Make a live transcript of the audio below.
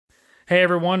Hey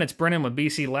everyone, it's Brennan with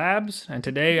BC Labs, and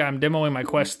today I'm demoing my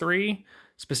Quest 3,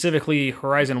 specifically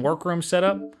Horizon Workrooms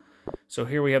setup. So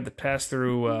here we have the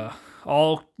pass-through,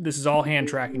 this is all hand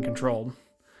tracking controlled.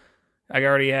 I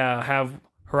already have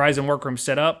Horizon Workrooms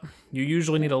set up. You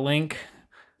usually need a link,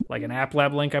 like an App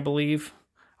Lab link, I believe.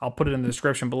 I'll put it in the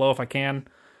description below if I can.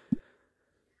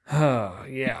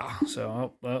 Yeah,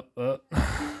 so,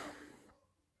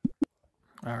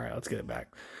 Alright, let's get it back.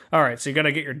 Alright, so you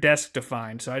gotta get your desk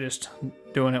defined. So I just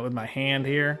doing it with my hand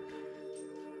here.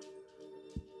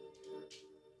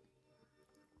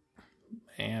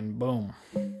 And boom.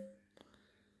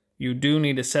 You do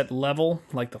need to set level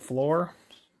like the floor.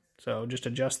 So just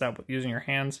adjust that using your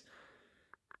hands.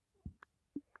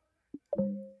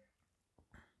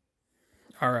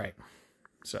 Alright,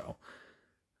 so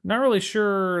not really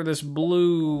sure this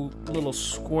blue little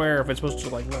square if it's supposed to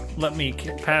like let me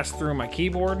pass through my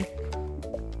keyboard.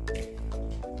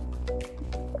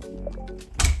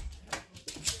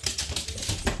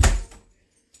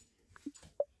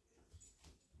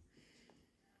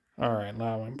 All right,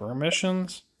 allowing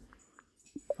permissions.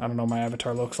 I don't know, my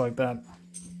avatar looks like that.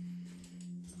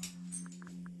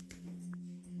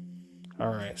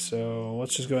 All right, so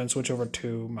let's just go ahead and switch over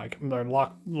to my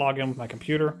log in with my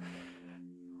computer.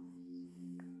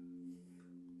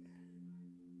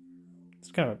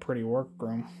 It's kind of a pretty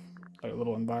workroom, like a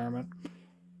little environment.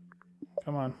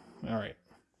 Come on. All right.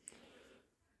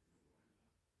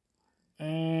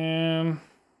 And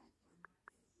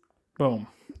boom.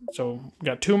 So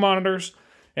got two monitors.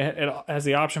 It has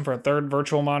the option for a third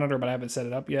virtual monitor, but I haven't set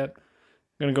it up yet. I'm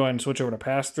going to go ahead and switch over to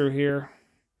pass-through here.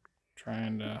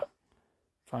 Trying to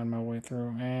find my way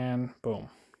through. And boom.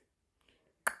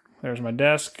 There's my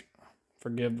desk.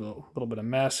 Forgive the little bit of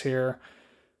mess here.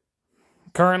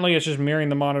 Currently, it's just mirroring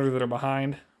the monitors that are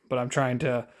behind, but I'm trying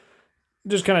to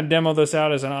just kind of demo this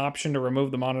out as an option to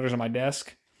remove the monitors on my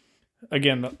desk.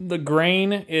 Again, the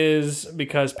grain is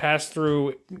because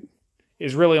pass-through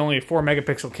is really only 4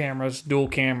 megapixel cameras, dual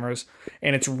cameras,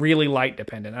 and it's really light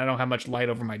dependent. I don't have much light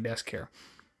over my desk here.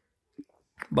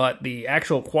 But the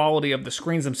actual quality of the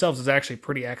screens themselves is actually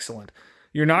pretty excellent.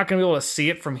 You're not going to be able to see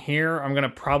it from here. I'm going to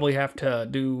probably have to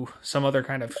do some other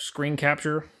kind of screen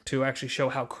capture to actually show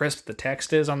how crisp the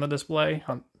text is on the display,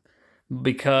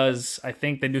 because I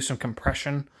think they do some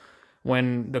compression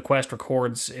when the Quest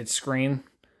records its screen.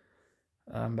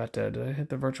 I'm about to, did I hit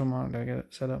the virtual monitor? Did I get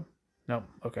it set up? No,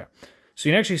 okay. So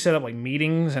you can actually set up like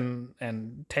meetings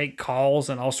and take calls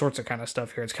and all sorts of kind of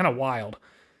stuff here. It's kind of wild.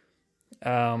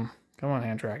 Come on,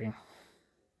 hand tracking.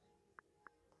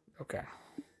 Okay.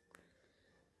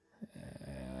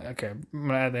 Okay, I'm going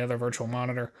to add the other virtual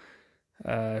monitor,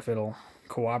 if it'll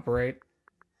cooperate.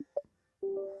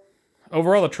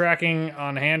 Overall, the tracking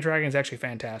on hand tracking is actually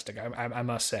fantastic, I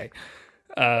must say.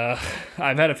 I've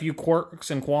had a few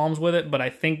quirks and qualms with it, but I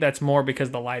think that's more because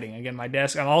of the lighting. Again, my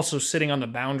desk, I'm also sitting on the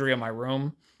boundary of my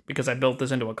room because I built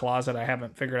this into a closet. I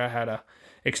haven't figured out how to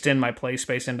extend my play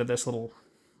space into this little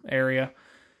area.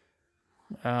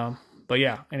 But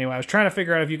yeah, anyway, I was trying to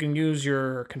figure out if you can use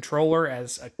your controller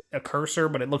as a cursor,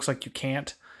 but it looks like you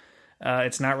can't.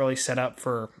 It's not really set up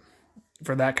for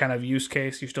that kind of use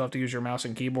case. You still have to use your mouse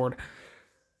and keyboard.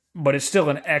 But it's still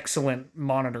an excellent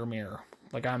monitor mirror.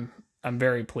 Like, I'm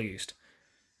very pleased.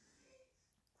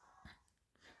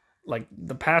 Like,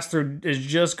 the pass-through is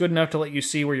just good enough to let you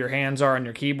see where your hands are on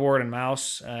your keyboard and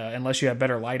mouse, unless you have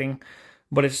better lighting.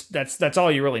 But that's all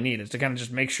you really need, is to kind of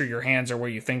just make sure your hands are where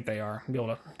you think they are. Be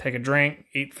able to take a drink,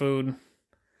 eat food.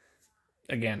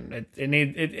 Again,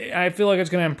 I feel like it's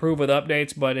going to improve with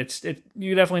updates, but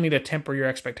you definitely need to temper your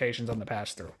expectations on the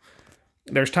pass-through.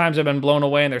 There's times I've been blown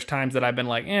away, and there's times that I've been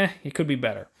like, it could be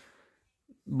better.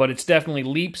 But it's definitely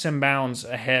leaps and bounds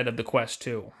ahead of the Quest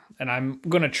 2. And I'm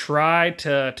going to try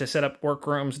to set up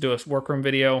Workrooms, do a Workroom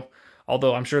video,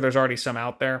 although I'm sure there's already some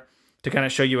out there, to kind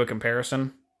of show you a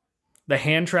comparison. The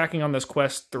hand tracking on this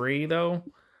Quest 3, though,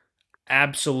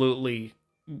 absolutely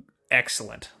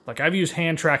excellent. Like, I've used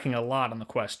hand tracking a lot on the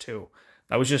Quest 2.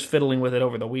 I was just fiddling with it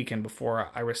over the weekend before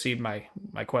I received my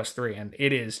Quest 3, and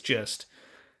it is just...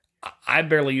 I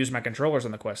barely use my controllers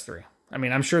on the Quest 3. I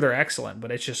mean, I'm sure they're excellent,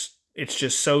 but it's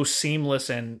just so seamless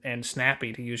and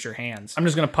snappy to use your hands. I'm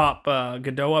just going to pop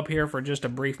Godot up here for just a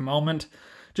brief moment,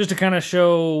 just to kind of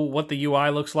show what the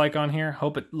UI looks like on here.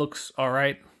 Hope it looks all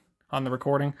right on the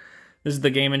recording. This is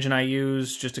the game engine I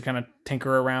use just to kind of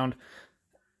tinker around.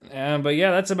 But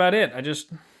yeah, that's about it. I just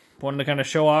wanted to kind of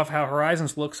show off how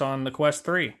Horizons looks on the Quest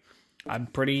 3. I'm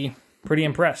pretty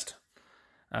impressed.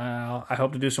 I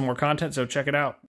hope to do some more content, so check it out.